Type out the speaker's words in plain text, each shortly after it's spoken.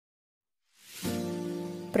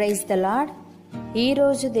Praise the lord.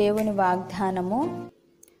 ఈరోజు దేవుని వాగ్దానము,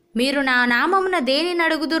 మీరు నా నామమున దేనిని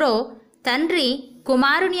అడుగుదురో తండ్రి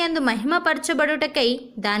కుమారుని యందు మహిమపరచబడుటకై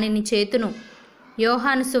దానిని చేతును.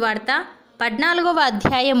 యోహాను సువార్త 14వ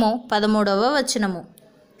అధ్యాయము 13వ వచనము.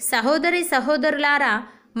 సహోదరి సహోదరులారా,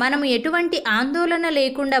 మనము ఎటువంటి ఆందోళన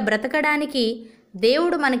లేకుండా బ్రతకడానికి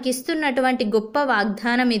దేవుడు మనకిస్తున్నటువంటి గొప్ప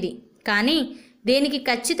వాగ్దానం ఇది. కానీ దీనికి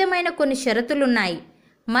ఖచ్చితమైన కొన్ని షరతులున్నాయి.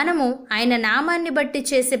 మనము ఆయన నామాన్ని బట్టి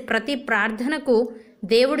చేసే ప్రతి ప్రార్థనకు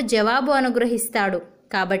దేవుడు జవాబు అనుగ్రహిస్తాడు.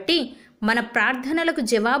 కాబట్టి మన ప్రార్థనలకు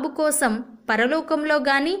జవాబు కోసం పరలోకంలో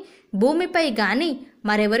కానీ భూమిపై కానీ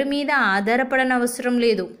మరెవరి మీద ఆధారపడనవసరం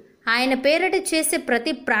లేదు. ఆయన పేరట చేసే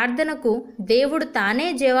ప్రతి ప్రార్థనకు దేవుడు తానే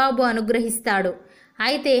జవాబు అనుగ్రహిస్తాడు.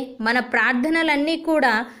 అయితే మన ప్రార్థనలన్నీ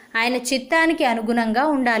కూడా ఆయన చిత్తానికి అనుగుణంగా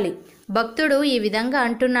ఉండాలి. భక్తుడు ఈ విధంగా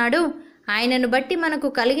అంటున్నాడు, ఆయనను బట్టి మనకు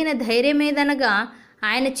కలిగిన ధైర్యమేదనగా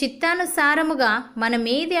ఆయన చిత్తానుసారముగా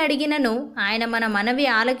మనమేది అడిగినను ఆయన మన మనవి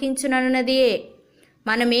ఆలకించునన్నదియే.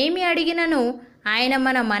 మనమేమి అడిగినను ఆయన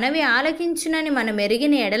మన మనవి ఆలకించునని మనం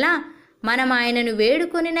ఎరిగిన ఎడల మనం ఆయనను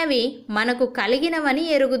వేడుకొనినవి మనకు కలిగినవని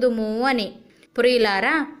ఎరుగుదుము అని.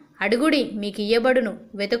 ప్రియులారా, అడుగుడి మీకు ఇయ్యబడును,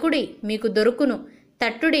 వెతుకుడి మీకు దొరుకును,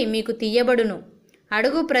 తట్టుడి మీకు తీయబడును.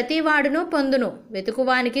 అడుగు ప్రతివాడును పొందును,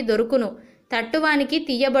 వెతుకువానికి దొరుకును, తట్టువానికి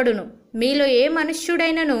తీయబడును. మీలో ఏ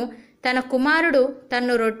మనుష్యుడైనను తన కుమారుడు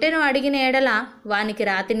తన్ను రొట్టెను అడిగిన ఎడల వానికి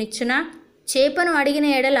రాతినిచ్చునా, చేపను అడిగిన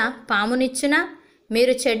ఎడల పామునిచ్చునా?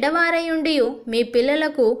 మీరు చెడ్డవారయుండియు మీ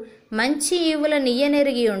పిల్లలకు మంచి ఈవుల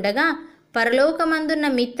నియ్యనెరిగి ఉండగా పరలోకమందున్న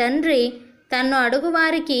మీ తండ్రి తన్ను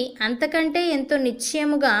అడుగువారికి అంతకంటే ఎంతో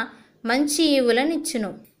నిశ్చయముగా మంచి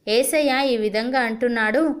ఈవులనిచ్చును. యేసయ్య ఈ విధంగా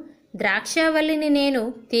అంటున్నాడు, ద్రాక్షావల్లిని నేను,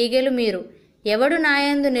 తీగెలు మీరు. ఎవడు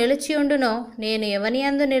నాయందు నిలిచియుండునో నేను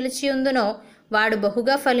ఎవనియందు నిలిచియుందునో వాడు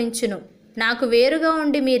బహుగా ఫలించును. నాకు వేరుగా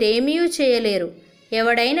ఉండి మీరేమీ చేయలేరు.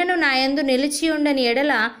 ఎవడైనను నాయందు నిలిచియుండని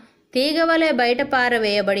ఎడల తీగవలే బయట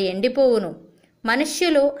పారవేయబడి ఎండిపోవును.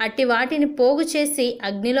 మనుష్యులు అట్టి వాటిని పోగు చేసి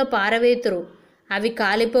అగ్నిలో పారవేతురు, అవి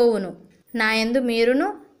కాలిపోవును. నాయందు మీరును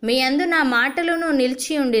మీ యందు నా మాటలను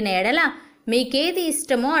నిలిచియుండిన ఎడల మీకేది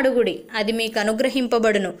ఇష్టమో అడుగుడి, అది మీకు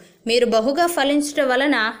అనుగ్రహింపబడును. మీరు బహుగా ఫలించటం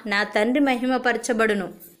వలన నా తండ్రి మహిమపరచబడును.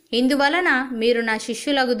 ఇందువలన మీరు నా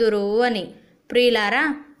శిష్యులగుదురు అని. ప్రియులారా,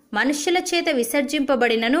 మనుష్యుల చేత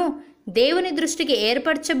విసర్జింపబడినను దేవుని దృష్టికి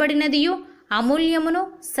ఏర్పరచబడినదియు అమూల్యమును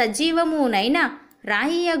సజీవమునైన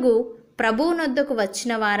రాయియగు ప్రభువునొద్దకు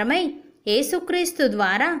వచ్చిన వారమై యేసుక్రీస్తు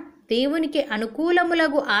ద్వారా దేవునికి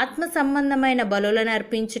అనుకూలములగు ఆత్మ సంబంధమైన బలులను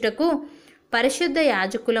అర్పించుటకు పరిశుద్ధ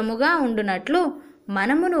యాజకులముగా ఉండునట్లు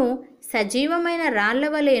మనమును సజీవమైన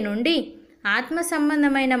రాళ్లవలే నుండి ఆత్మ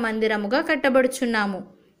సంబంధమైన మందిరముగా కట్టబడుచున్నాము.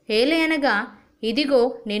 ఏలయనగా ఇదిగో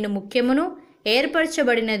నేను ముఖ్యమును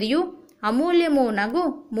ఏర్పరచబడినదియు అమూల్యము నగు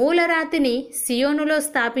మూలరాతిని సియోనులో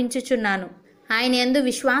స్థాపించుచున్నాను. ఆయన యందు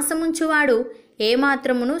విశ్వాసముంచువాడు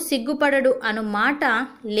ఏమాత్రమును సిగ్గుపడడు అను మాట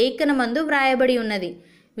లేఖనమందు వ్రాయబడి ఉన్నది.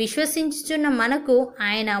 విశ్వసించుచున్న మనకు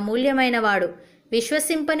ఆయన అమూల్యమైనవాడు.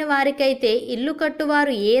 విశ్వసింపని వారికైతే ఇల్లు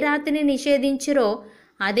కట్టువారు ఏ రాతిని నిషేధించిరో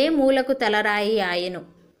అదే మూలకు తలరాయి ఆయను,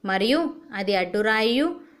 మరియు అది అడ్డురాయియు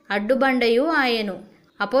అడ్డుబండయు ఆయను.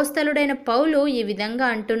 అపోస్తలుడైన పౌలు ఈ విధంగా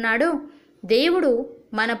అంటున్నాడు, దేవుడు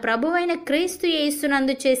మన ప్రభువైన క్రీస్తు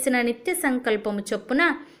యేసునందు చేసిన నిత్య సంకల్పము చొప్పున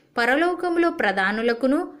పరలోకములో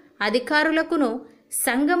ప్రధానులకును అధికారులకును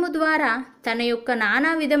సంఘము ద్వారా తన యొక్క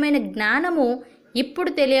నానా విధమైన జ్ఞానము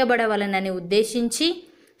ఇప్పుడు తెలియబడవలనని ఉద్దేశించి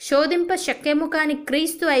శోధింప శక్యము కాని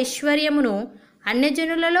క్రీస్తు ఐశ్వర్యమును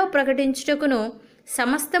అన్యజనులలో ప్రకటించుటకును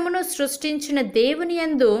సమస్తమును సృష్టించిన దేవుని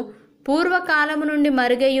యందు పూర్వకాలము నుండి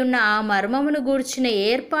మరుగైయున్న ఆ మర్మమును గూర్చిన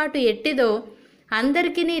ఏర్పాటు ఎట్టిదో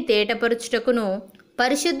అందరికీ తేటపరుచుటకును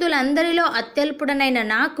పరిశుద్ధులందరిలో అత్యల్పుడనైన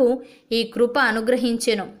నాకు ఈ కృప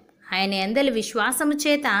అనుగ్రహించెను. ఆయన యందలి విశ్వాసము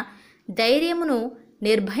చేత ధైర్యమును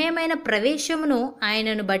నిర్భయమైన ప్రవేశమును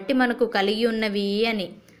ఆయనను బట్టి మనకు కలిగి ఉన్నవి అని.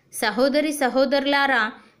 సహోదరి సహోదరులారా,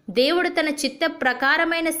 దేవుడు తన చిత్త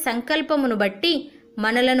ప్రకారమైన సంకల్పమును బట్టి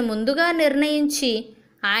మనలను ముందుగా నిర్ణయించి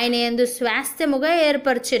ఆయన యందు స్వాస్థ్యముగా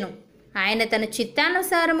ఏర్పరచెను. ఆయన తన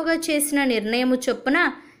చిత్తానుసారముగా చేసిన నిర్ణయము చొప్పున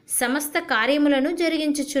సమస్త కార్యములను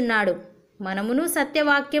జరిగించుచున్నాడు. మనమును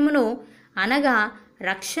సత్యవాక్యమును అనగా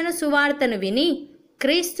రక్షణ సువార్తను విని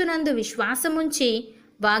క్రీస్తునందు విశ్వాసముంచి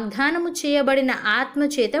వాగ్దానము చేయబడిన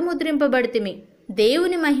ఆత్మచేత ముద్రింపబడితిమి.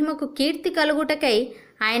 దేవుని మహిమకు కీర్తి కలుగుటకై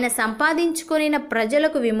ఆయన సంపాదించుకొనిన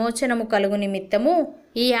ప్రజలకు విమోచనము కలుగు నిమిత్తము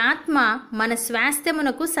ఈ ఆత్మ మన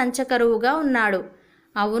స్వాస్థ్యమునకు సంచకరువుగా ఉన్నాడు.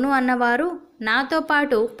 అవును అన్నవారు నాతో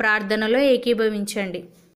పాటు ప్రార్థనలో ఏకీభవించండి.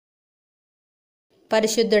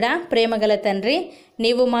 పరిశుద్ధుడా, ప్రేమగల తండ్రి,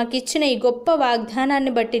 నీవు మాకిచ్చిన ఈ గొప్ప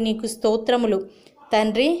వాగ్దానాన్ని బట్టి నీకు స్తోత్రములు.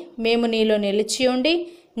 తండ్రి, మేము నీలో నిలిచి ఉండి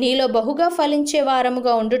నీలో బహుగా ఫలించే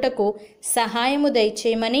వారముగా ఉండుటకు సహాయము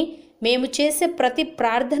దయచేయమని, మేము చేసే ప్రతి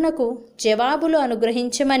ప్రార్థనకు జవాబులు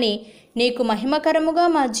అనుగ్రహించమని, నీకు మహిమకరముగా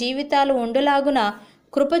మా జీవితాలు ఉండులాగున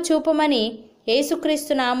కృప చూపమని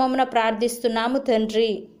యేసుక్రీస్తు నామమున ప్రార్థిస్తున్నాము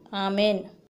తండ్రి. ఆమెన్.